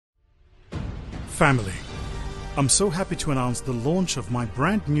Family, I'm so happy to announce the launch of my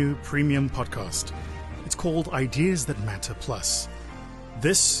brand new premium podcast. It's called Ideas That Matter Plus.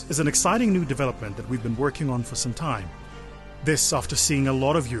 This is an exciting new development that we've been working on for some time. This after seeing a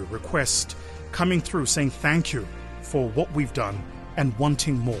lot of you request coming through saying thank you for what we've done and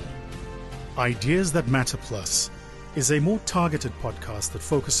wanting more. Ideas That Matter Plus is a more targeted podcast that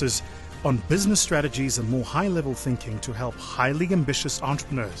focuses on business strategies and more high-level thinking to help highly ambitious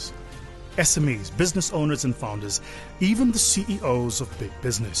entrepreneurs, SMEs, business owners and founders, even the CEOs of big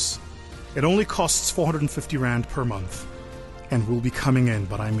business. It only costs 450 Rand per month and will be coming in,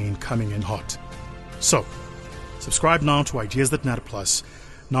 but I mean coming in hot. So, subscribe now to Ideas That Matter Plus,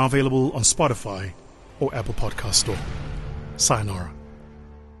 now available on Spotify or Apple Podcast Store. Sayonara.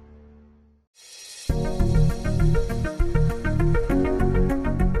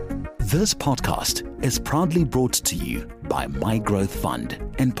 This podcast is proudly brought to you by My Growth Fund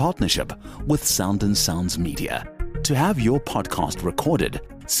in partnership with Sound and Sounds Media. To have your podcast recorded,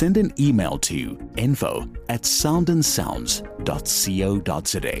 send an email to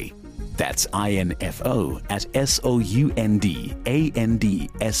info@soundandsounds.co.za. That's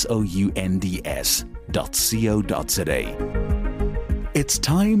info@soundandssounds.co.za. It's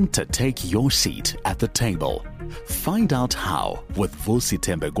time to take your seat at the table. Find out how with Vusi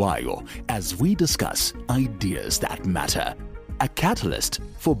Tembegwayo as we discuss ideas that matter. A catalyst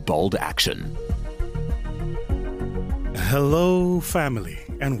for bold action. Hello, family,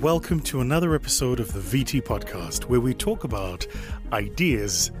 and welcome to another episode of the VT Podcast, where we talk about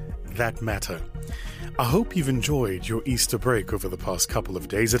ideas that matter. I hope you've enjoyed your Easter break over the past couple of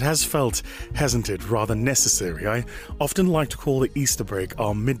days. It has felt, hasn't it, rather necessary. I often like to call the Easter break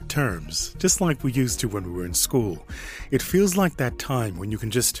our midterms, just like we used to when we were in school. It feels like that time when you can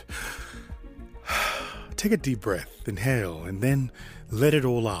just take a deep breath, inhale, and then let it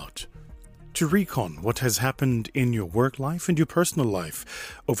all out. To recon what has happened in your work life and your personal life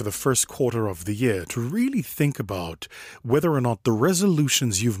over the first quarter of the year, to really think about whether or not the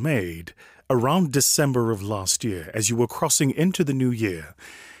resolutions you've made around December of last year, as you were crossing into the new year,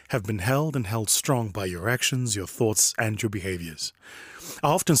 have been held and held strong by your actions, your thoughts, and your behaviors. I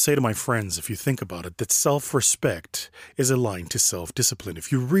often say to my friends, if you think about it, that self-respect is aligned to self-discipline.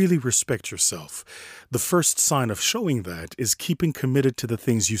 If you really respect yourself, the first sign of showing that is keeping committed to the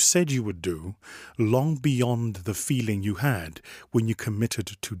things you said you would do long beyond the feeling you had when you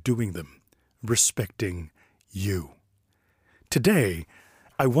committed to doing them. Respecting you. Today,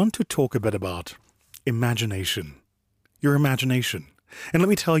 I want to talk a bit about imagination. Your imagination. And let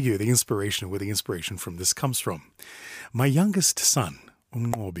me tell you where the inspiration from this comes from. My youngest son,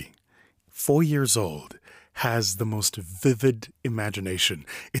 Ungobi, 4 years old, has the most vivid imagination.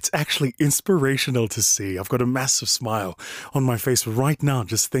 It's actually inspirational to see. I've got a massive smile on my face right now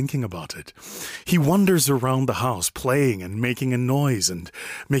just thinking about it. He wanders around the house playing and making a noise and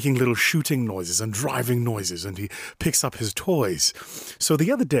making little shooting noises and driving noises, and he picks up his toys. So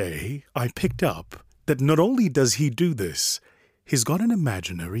the other day, I picked up that not only does he do this, he's got an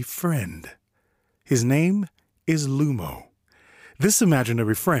imaginary friend. His name is Lumo. This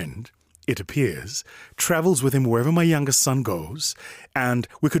imaginary friend, it appears, travels with him wherever my youngest son goes, and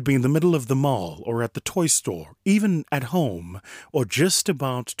we could be in the middle of the mall or at the toy store, even at home, or just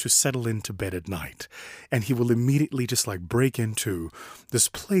about to settle into bed at night, and he will immediately just break into this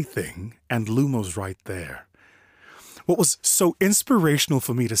plaything, and Lumo's right there. What was so inspirational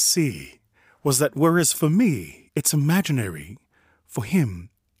for me to see was that whereas for me it's imaginary, for him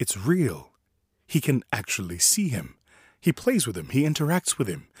it's real. He can actually see him. He plays with him. He interacts with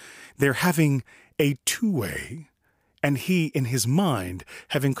him. They're having a two-way, and he, in his mind,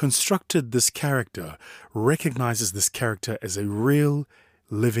 having constructed this character, recognizes this character as a real,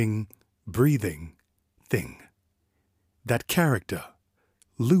 living, breathing thing. That character,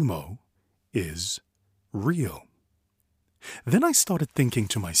 Lumo, is real. Then I started thinking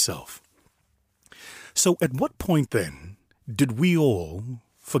to myself, so at what point then did we all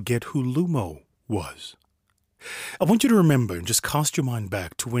forget who Lumo was? I want you to remember and just cast your mind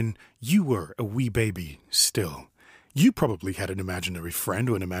back to when you were a wee baby still. You probably had an imaginary friend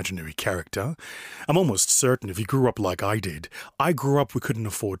or an imaginary character. I'm almost certain if you grew up like I did. I grew up, we couldn't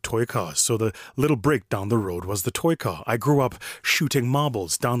afford toy cars, so the little brick down the road was the toy car. I grew up shooting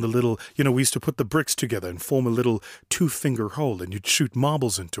marbles down the little, we used to put the bricks together and form a little 2-finger hole, and you'd shoot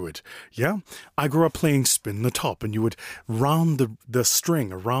marbles into it. Yeah? I grew up playing spin the top, and you would round the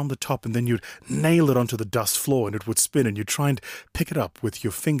string around the top, and then you'd nail it onto the dust floor, and it would spin, and you'd try and pick it up with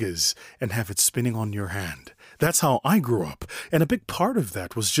your fingers and have it spinning on your hand. That's how I grew up, and a big part of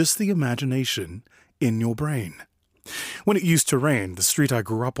that was just the imagination in your brain. When it used to rain, the street I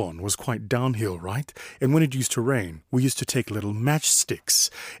grew up on was quite downhill, right? And when it used to rain, we used to take little matchsticks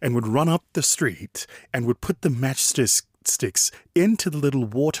and would run up the street and would put the matchsticks into the little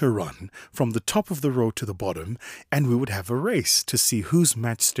water run from the top of the road to the bottom, and we would have a race to see whose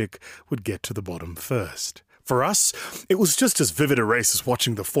matchstick would get to the bottom first. For us, it was just as vivid a race as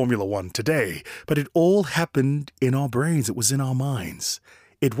watching the Formula One today, but it all happened in our brains. It was in our minds.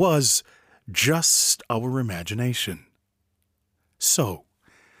 It was just our imagination. So,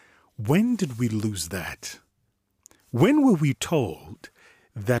 when did we lose that? When were we told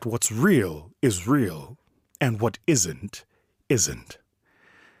that what's real is real and what isn't, isn't?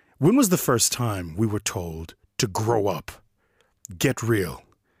 When was the first time we were told to grow up, get real,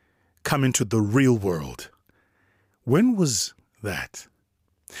 come into the real world? When was that?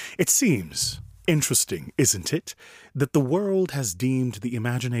 It seems interesting, isn't it, that the world has deemed the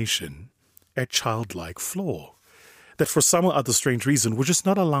imagination a childlike flaw. That for some or other strange reason, we're just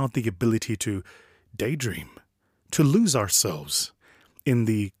not allowed the ability to daydream, to lose ourselves in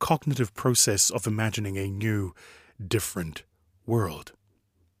the cognitive process of imagining a new, different world.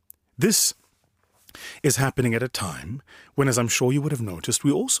 This is happening at a time when, as I'm sure you would have noticed,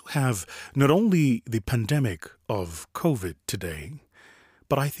 we also have not only the pandemic of COVID today,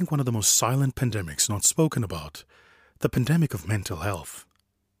 but I think one of the most silent pandemics not spoken about, the pandemic of mental health,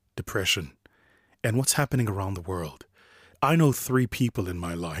 depression, and what's happening around the world. I know 3 people in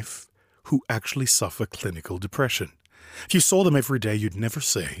my life who actually suffer clinical depression. If you saw them every day, you'd never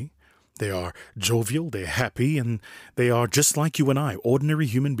say. They are jovial, they're happy, and they are just like you and I, ordinary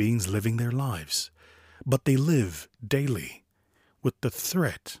human beings living their lives. But they live daily with the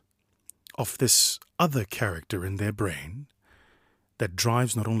threat of this other character in their brain that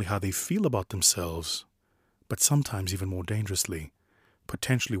drives not only how they feel about themselves, but sometimes even more dangerously,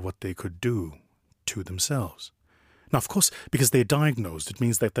 potentially what they could do to themselves. Now, of course, because they're diagnosed, it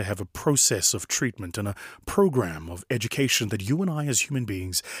means that they have a process of treatment and a program of education that you and I as human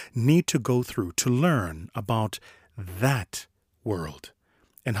beings need to go through to learn about that world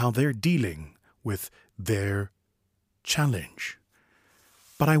and how they're dealing with their challenge.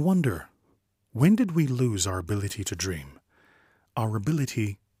 But I wonder, when did we lose our ability to dream, our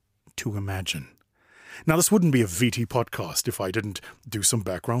ability to imagine? Now, this wouldn't be a VT podcast if I didn't do some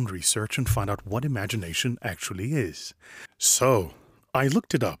background research and find out what imagination actually is. So, I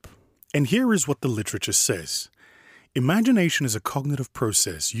looked it up, and here is what the literature says. Imagination is a cognitive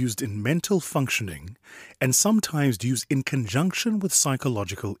process used in mental functioning and sometimes used in conjunction with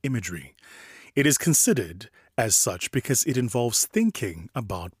psychological imagery. It is considered as such because it involves thinking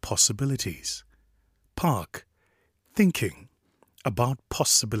about possibilities. Park, thinking about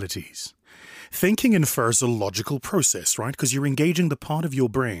possibilities. Thinking infers a logical process, right? Because you're engaging the part of your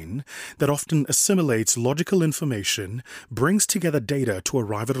brain that often assimilates logical information, brings together data to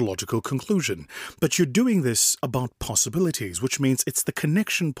arrive at a logical conclusion. But you're doing this about possibilities, which means it's the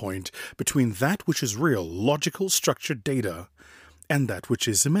connection point between that which is real, logical, structured data, and that which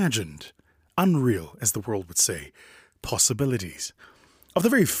is imagined. Unreal, as the world would say. Possibilities. Of the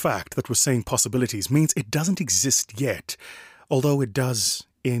very fact that we're saying possibilities means it doesn't exist yet, although it does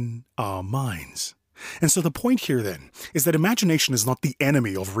in our minds. And so the point here then is that imagination is not the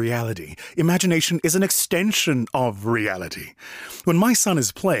enemy of reality. Imagination is an extension of reality. When my son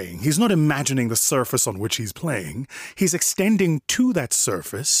is playing, he's not imagining the surface on which he's playing. He's extending to that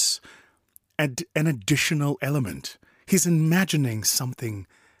surface an additional element. He's imagining something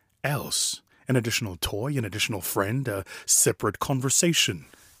else, an additional toy, an additional friend, a separate conversation,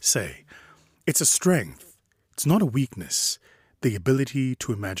 say. It's a strength. It's not a weakness. The ability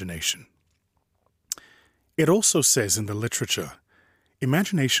to imagination. It also says in the literature,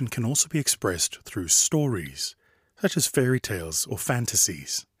 imagination can also be expressed through stories, such as fairy tales or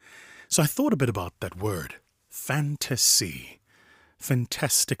fantasies. So I thought a bit about that word, fantasy,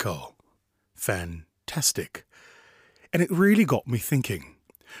 fantastical, fantastic. And it really got me thinking.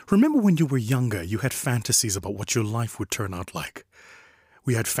 Remember when you were younger, you had fantasies about what your life would turn out like.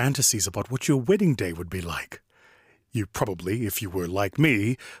 We had fantasies about what your wedding day would be like. You probably, if you were like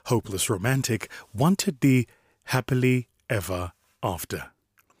me, hopeless romantic, wanted the happily ever after.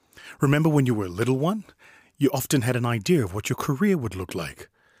 Remember when you were a little one? You often had an idea of what your career would look like,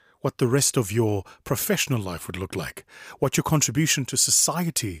 what the rest of your professional life would look like, what your contribution to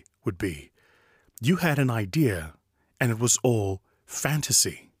society would be. You had an idea, and it was all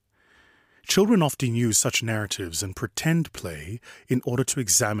fantasy. Children often use such narratives and pretend play in order to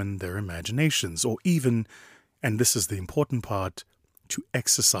examine their imaginations, or even, and this is the important part, to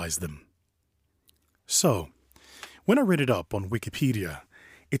exercise them. So, when I read it up on Wikipedia,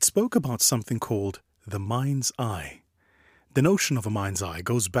 it spoke about something called the mind's eye. The notion of a mind's eye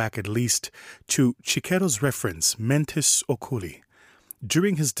goes back at least to Ciccero's reference mentis oculi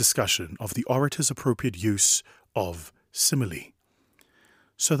during his discussion of the orator's appropriate use of simile.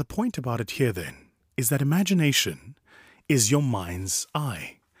 So the point about it here then is that imagination is your mind's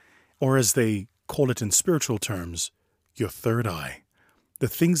eye, or as they call it in spiritual terms, your third eye, the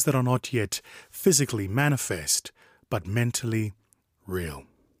things that are not yet physically manifest but mentally real.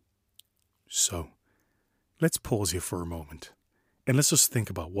 So, let's pause here for a moment and let's just think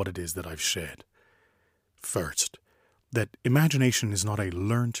about what it is that I've shared. First, that imagination is not a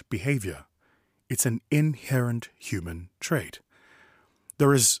learned behavior. It's an inherent human trait.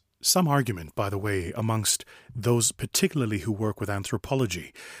 There is some argument, by the way, amongst those particularly who work with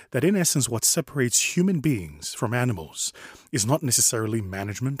anthropology, that in essence what separates human beings from animals is not necessarily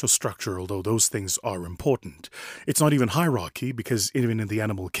management or structure, although those things are important. It's not even hierarchy, because even in the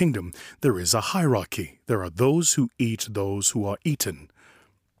animal kingdom there is a hierarchy. There are those who eat those who are eaten.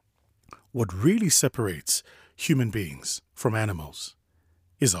 What really separates human beings from animals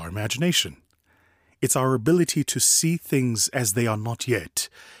is our imagination. It's our ability to see things as they are not yet,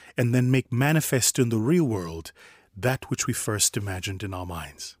 and then make manifest in the real world that which we first imagined in our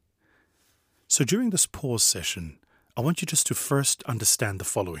minds. So during this pause session, I want you just to first understand the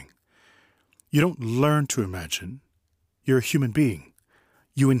following. You don't learn to imagine. You're a human being.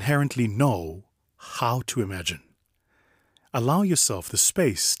 You inherently know how to imagine. Allow yourself the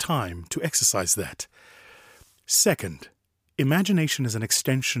space, time to exercise that. Second, imagination is an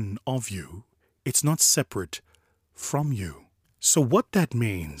extension of you. It's not separate from you. So what that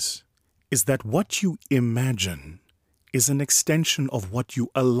means is that what you imagine is an extension of what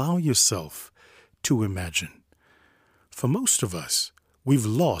you allow yourself to imagine. For most of us, we've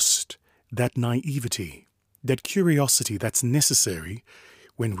lost that naivety, that curiosity that's necessary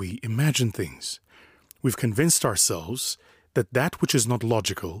when we imagine things. We've convinced ourselves that that which is not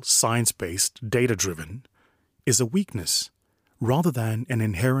logical, science-based, data-driven, is a weakness rather than an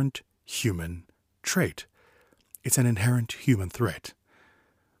inherent human trait. It's an inherent human threat.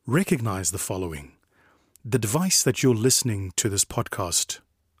 Recognize the following. The device that you're listening to this podcast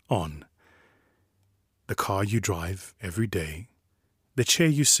on, the car you drive every day, the chair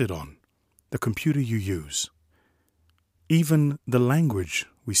you sit on, the computer you use, even the language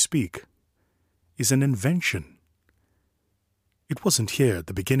we speak, is an invention. It wasn't here at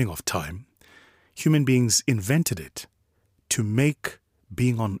the beginning of time. Human beings invented it to make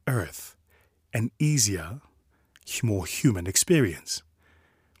being on Earth an easier, more human experience.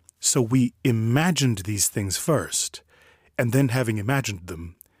 So we imagined these things first, and then having imagined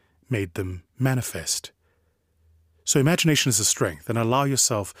them, made them manifest. So imagination is a strength, and allow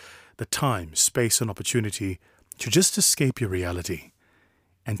yourself the time, space, and opportunity to just escape your reality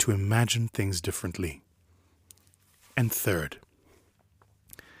and to imagine things differently. And third,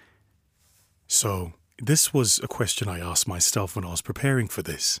 so this was a question I asked myself when I was preparing for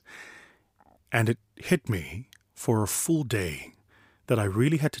this, and it hit me for a full day that I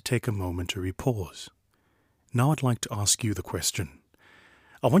really had to take a moment to repause. Now I'd like to ask you the question.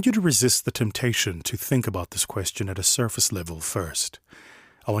 I want you to resist the temptation to think about this question at a surface level first.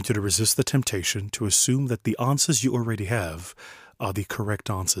 I want you to resist the temptation to assume that the answers you already have are the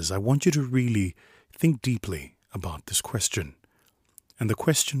correct answers. I want you to really think deeply about this question. And the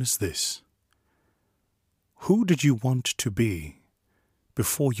question is this. Who did you want to be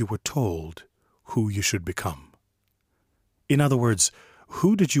before you were told who you should become? In other words,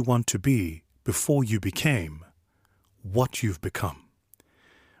 who did you want to be before you became what you've become?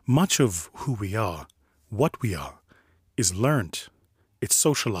 Much of who we are, what we are, is learnt. It's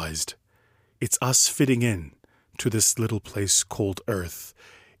socialized. It's us fitting in to this little place called Earth,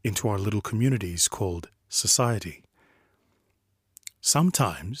 into our little communities called society.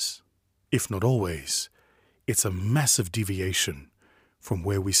 Sometimes, if not always, it's a massive deviation from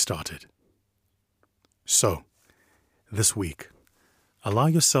where we started. So, this week, allow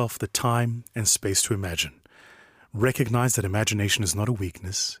yourself the time and space to imagine. Recognize that imagination is not a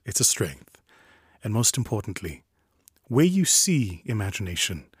weakness, it's a strength. And most importantly, where you see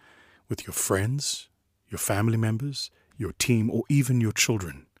imagination with your friends, your family members, your team, or even your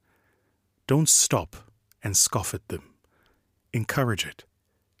children, don't stop and scoff at them. Encourage it.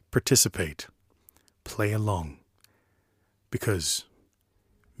 Participate. Play along. Because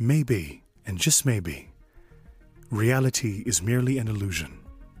maybe, and just maybe, reality is merely an illusion,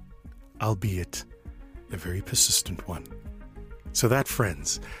 albeit a very persistent one. So that,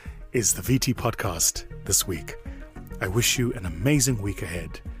 friends, is the VT Podcast this week. I wish you an amazing week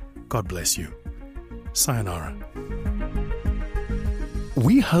ahead. God bless you. Sayonara.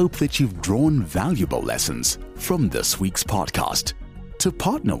 We hope that you've drawn valuable lessons from this week's podcast. To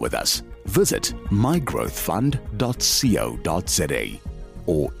partner with us, visit mygrowthfund.co.za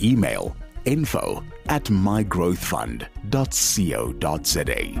or email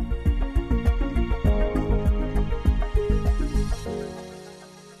info@mygrowthfund.co.za.